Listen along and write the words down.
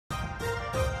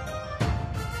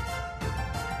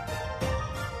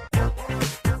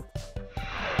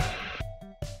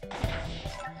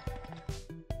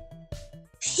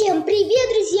Привет,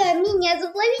 друзья! Меня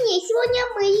зовут Лавиния, и сегодня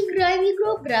мы играем в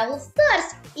игру БРАВЛ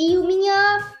СТАРС. И у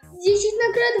меня 10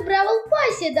 наград в Бравл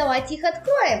Пассе, давайте их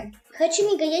откроем. Хочу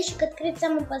мега-ящик открыть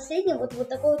самым последним, вот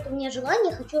такое вот у меня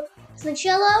желание. Хочу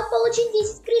сначала получить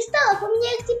 10 кристаллов, у меня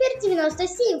их теперь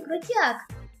 97, крутяк.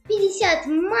 50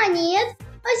 монет.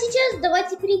 А сейчас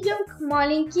давайте перейдем к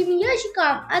маленьким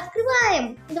ящикам.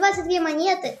 Открываем 22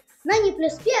 монеты, Нани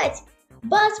плюс 5,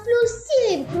 Бас плюс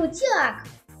 7, крутяк.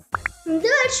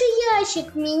 Дальше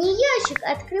ящик, мини-ящик,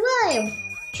 открываем.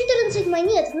 14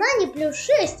 монет, Нани плюс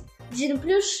 6, Джин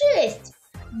плюс 6.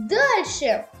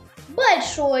 Дальше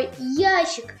большой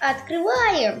ящик,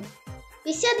 открываем.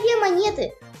 52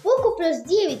 монеты, Поку плюс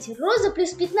 9, Роза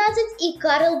плюс 15 и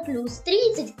Карл плюс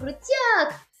 30,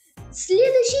 крутяк.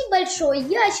 Следующий большой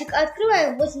ящик,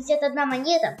 открываем. 81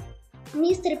 монета,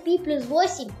 Мистер Пи плюс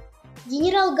 8,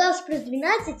 Генерал Гаус плюс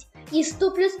 12 и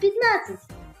 100 плюс 15.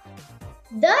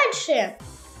 Дальше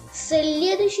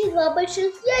следующие два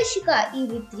больших ящика,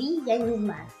 или 3, я не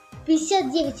знаю.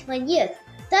 59 монет,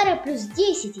 Тара плюс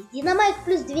 10, Динамайк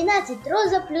плюс 12,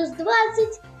 Роза плюс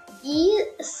 20. И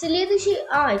следующий,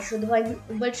 еще два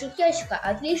больших ящика,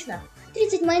 отлично.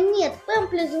 30 монет, Пэм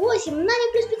плюс 8,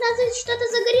 Нани плюс 15, что-то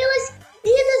загорелось. И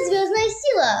это звездная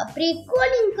сила,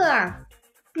 прикольненько.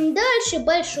 Дальше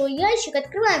большой ящик,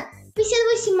 открываем.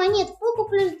 58 монет, Поку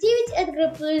плюс 9,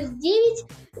 Эдгар плюс 9,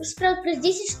 Спраут плюс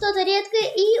 10, что-то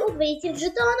редкое, и удвоитель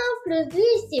жетонов плюс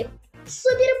 200.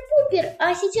 Супер-пупер!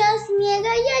 А сейчас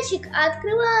мега-ящик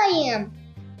открываем.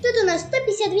 Тут у нас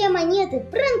 152 монеты,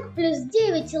 Прэнк плюс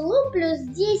 9, Лу плюс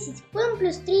 10, Пэм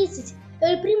плюс 30,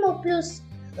 Эль Примо плюс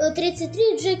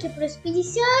 33, Джеки плюс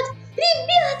 50.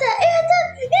 Ребята, это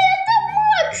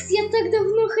Макс! Я так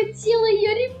давно хотела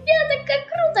ее, ребята, как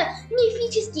круто!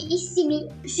 Мифический из 7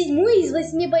 из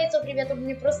 8 бойцов, ребята, у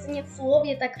меня просто нет слов,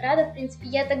 я так рада, в принципе,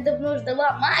 я так давно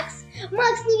ждала. Макс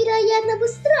невероятно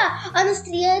быстра, она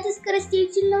стреляет из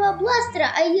скорострельного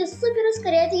бластера, а ее супер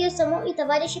ускоряет ее саму и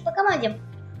товарищей по команде.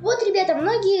 Вот, ребята,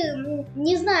 многие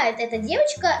не знают, это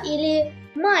девочка или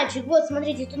мальчик. Вот,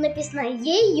 смотрите, тут написано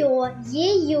ее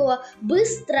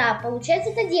быстро.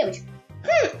 Получается, это девочка.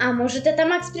 А может, это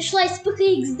Макс пришла из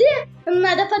ПХХД?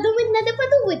 Надо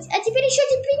подумать. А теперь еще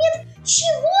один предмет.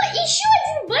 Чего? Еще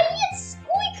один боец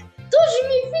Сквик? Тоже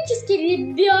мифический.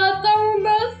 Ребята, у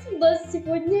нас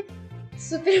сегодня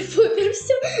супер-пупер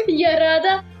все. Я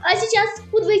рада. А сейчас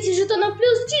удвоитель жетонов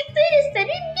плюс 400.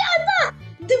 Ребята,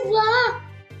 2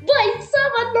 бойца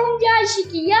в одном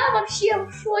ящике. Я вообще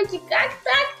в шоке. Как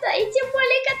так-то? И тем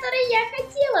более, которые я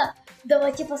хотела.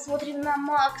 Давайте посмотрим на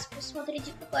Макс.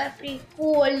 Посмотрите, какая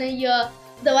прикольная.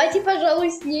 Давайте, пожалуй,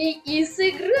 с ней и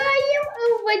сыграем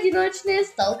в одиночное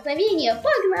столкновение.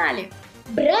 Погнали!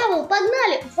 Бравл,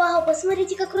 погнали! Вау,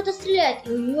 посмотрите, как круто стреляет. И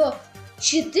у нее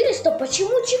 400.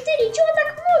 Почему 4? Чего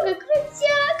так много?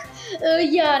 Крутяк!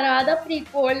 Я рада,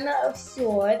 прикольно.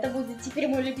 Все, это будет теперь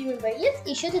мой любимый боец.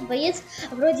 Еще этот боец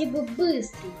вроде бы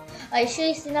быстрый. А еще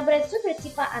если набрать супер,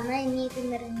 типа она имеет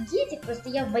энергетик. Просто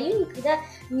я в бою никогда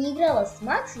не играла с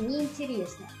Максом,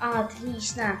 неинтересно.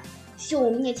 Отлично. Все,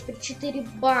 у меня теперь 4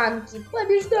 банки.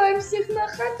 Побеждаем всех на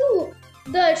ходу.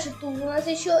 Дальше тут у нас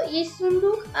еще есть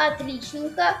сундук.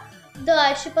 Отличненько.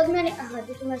 Дальше погнали. Ага,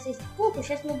 тут у нас есть Поку.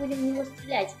 Сейчас мы будем в него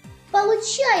стрелять.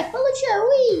 Получай.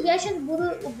 Ой, я сейчас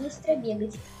буду быстро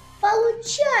бегать.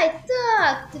 Получай.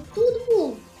 Так, ты тут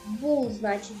был? Бул,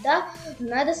 значит, да?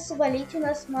 Надо свалить, у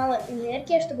нас мало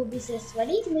энергии, чтобы быстро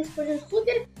свалить. Мы используем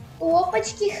супер.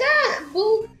 Опачки,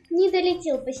 Бул не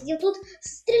долетел, посидел тут.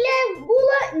 Стреляем в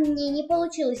Була. Не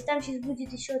получилось. Там сейчас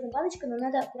будет еще одна баночка, но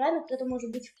надо аккуратно, кто-то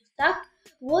может быть в кустах.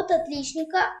 Вот,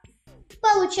 отличненько.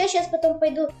 Получай, сейчас потом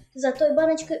пойду за той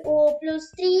баночкой. О,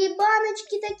 плюс 3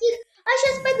 баночки таких. А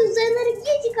сейчас пойду за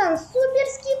энергетиком.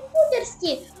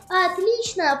 Суперски-пуперски.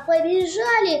 Отлично,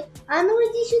 побежали. А ну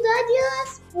иди сюда,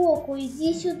 Диас. Поку,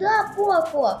 иди сюда,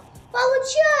 Поку.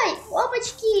 Получай.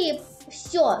 Опачки.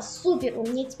 Все, супер. У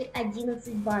меня теперь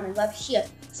 11 банок. Вообще,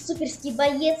 суперский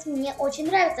боец. Мне очень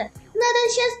нравится. Надо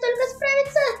сейчас только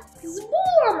справиться с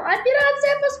Булом.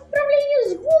 Операция по справлению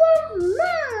с Булом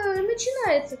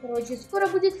начинается, короче. Скоро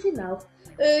будет финал.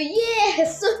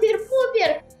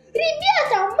 Супер-пупер.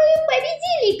 Ребята, мы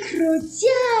победили.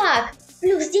 Крутяк.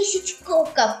 Плюс 10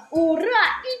 кубков. Ура!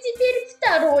 И теперь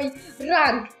второй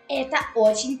ранг. Это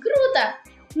очень круто.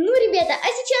 Ну, ребята, а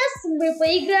сейчас мы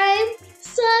поиграем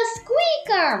со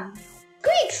Сквиком.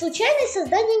 Сквик — случайное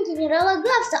создание генерала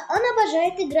Гавса. Он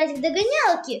обожает играть в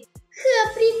догонялки.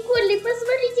 Прикольный,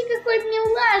 посмотрите, какой мне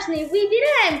влажный.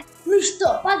 Выбираем. Ну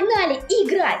что, погнали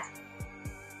играть.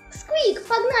 Сквик,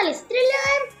 погнали,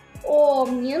 стреляем. О,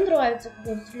 мне нравится, как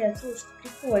он стреляет, слушайте,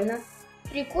 прикольно.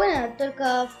 прикольно,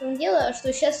 только в том дело,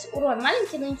 что сейчас урон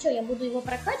маленький, но ничего, я буду его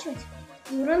прокачивать,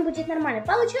 и урон будет нормально.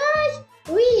 Получай!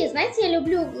 Вы знаете, я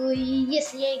люблю,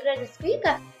 если я играю за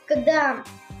сквика, когда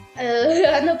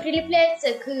оно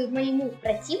прилепляется к моему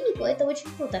противнику, это очень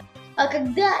круто. А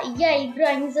когда я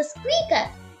играю не за сквика,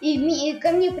 и ко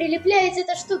мне прилепляется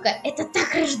эта штука, это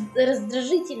так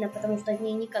раздражительно, потому что от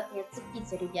нее никак не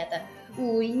отцепиться, ребята.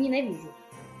 Ой, ненавижу.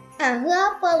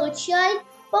 Ага, получай,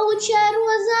 получай,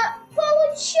 Роза,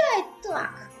 получай.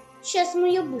 Так, сейчас мы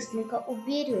ее быстренько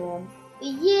уберем.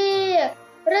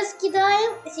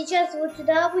 Раскидаем, сейчас вот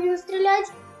сюда будем стрелять.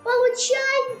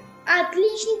 Получай.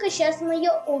 Отличненько, сейчас мы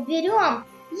ее уберем.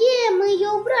 Мы ее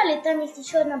убрали. Там есть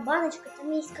еще одна баночка,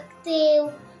 там есть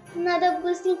коктейль. Надо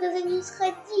быстренько за ней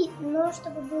сходить, но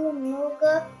чтобы было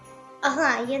много.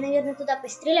 Ага, я, наверное, туда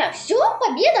постреляю. Все,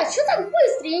 победа! Что так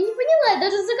быстро? Я не поняла, я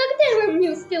даже за коктейлем не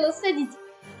успела сходить.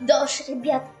 Да уж,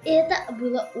 ребят, это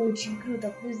было очень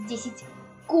круто. Плюс 10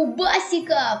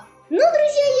 кубасиков. Ну,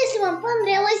 друзья, если вам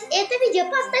понравилось это видео,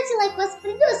 поставьте лайк, вас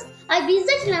придёт.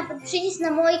 Обязательно подпишитесь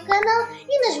на мой канал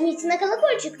и нажмите на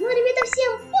колокольчик. Ну, ребята,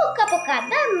 всем пока-пока.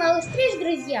 До новых встреч,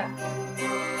 друзья.